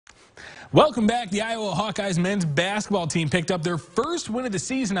Welcome back. The Iowa Hawkeyes men's basketball team picked up their first win of the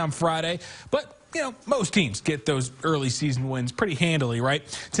season on Friday, but most teams get those early season wins pretty handily, right?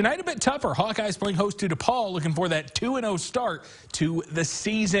 Tonight a bit tougher. Hawkeyes playing host to DePaul, looking for that 2-0 start to the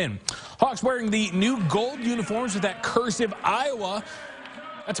season. Hawks wearing the new gold uniforms with that cursive Iowa.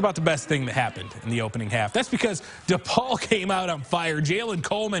 That's about the best thing that happened in the opening half. That's because DePaul came out on fire. Jalen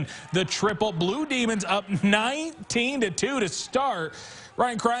Coleman, the triple. Blue Demons up 19-2 to start.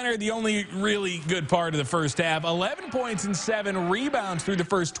 Ryan Kreiner, the only really good part of the first half. 11 points and 7 rebounds through the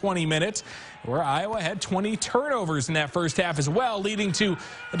first 20 minutes, where Iowa had 20 turnovers in that first half as well, leading to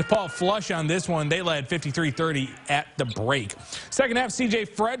a DePaul flush on this one. They led 53-30 at the break. Second half, C.J.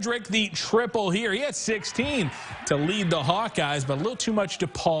 Frederick, the triple here. He had 16 to lead the Hawkeyes, but a little too much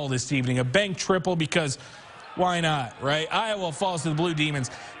DePaul this evening. A bank triple because why not, right? Iowa falls to the Blue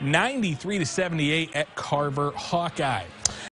Demons 93-78 at Carver Hawkeye.